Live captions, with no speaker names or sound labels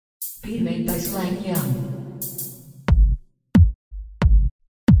Remade by Slang Yung.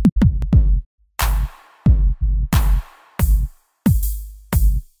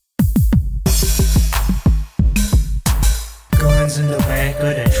 In the back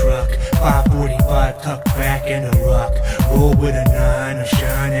of the truck, 545 tucked back in the rock. Roll with a 9, a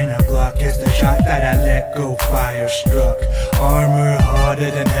shine and a block. It's the shot that I let go, fire struck. Armor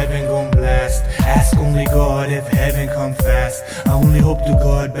harder than heaven gon' blast. Ask only God if heaven come fast. I only hope to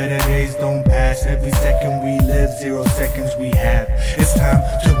God better days don't pass. Every second we live, 0 seconds we have. It's time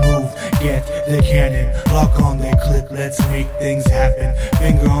to move, get the cannon. Lock on the clip, let's make things happen.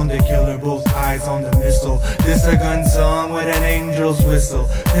 Finger on the killer, both eyes on the missile. This a gun song with an angel's whistle.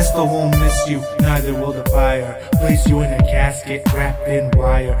 Pistol won't miss you, neither will the fire. Place you in a casket wrapped in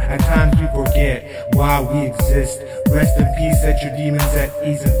wire. At times we forget why we exist. Rest in peace, set your demons at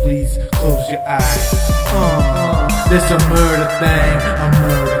ease and please close your eyes. This a murder thing, a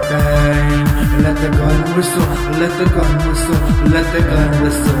murder thing. Let the gun whistle, let the gun whistle, let the gun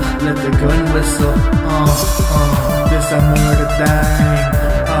whistle, let the gun whistle. This a murder thing,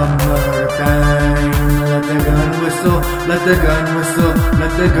 a murder thing. Let the gun whistle, let the gun whistle,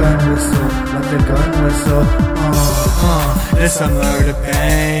 let the gun whistle, let the gun whistle. It's a murder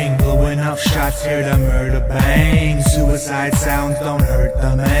bang, blowing up shots, hear the murder bang. Suicide sounds don't hurt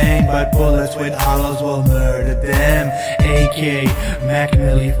the man, but bullets with hollows will murder them. AK, Mac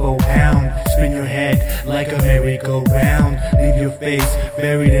Millie 4 pound, spin your head like a merry-go-round. Leave your face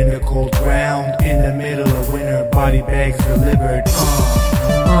buried in the cold ground. In the middle of winter, body bags delivered.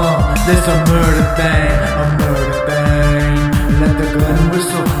 This a murder bang, a murder bang. Let the gun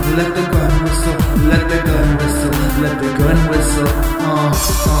whistle, let the gun whistle, let the gun whistle, let the gun whistle.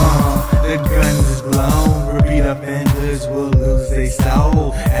 The gun is blown, repeat offenders will lose their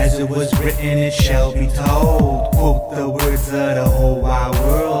soul. As it was written, it shall be told. Quote the words of the whole wide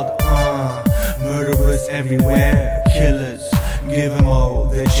world. Murderers everywhere, killers, give them all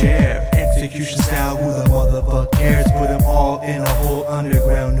the chair. Execution style, who the motherfucker cares? Put them all in a hole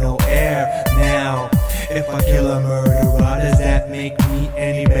underground, no air. Now, if I kill a murderer, does that make me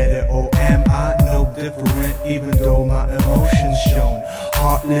any better? Or am I no different, even though my emotions shown?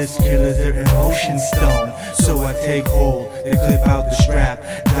 Heartless killers, their emotions stone. So I take hold, they clip out the strap.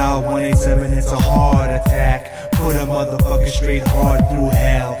 Dial 187, it's a heart attack. Put a motherfucker straight hard through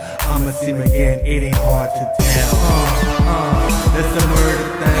hell. I'ma see him again, it ain't hard to tell. It's a murder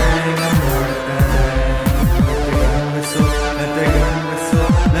thing, a murder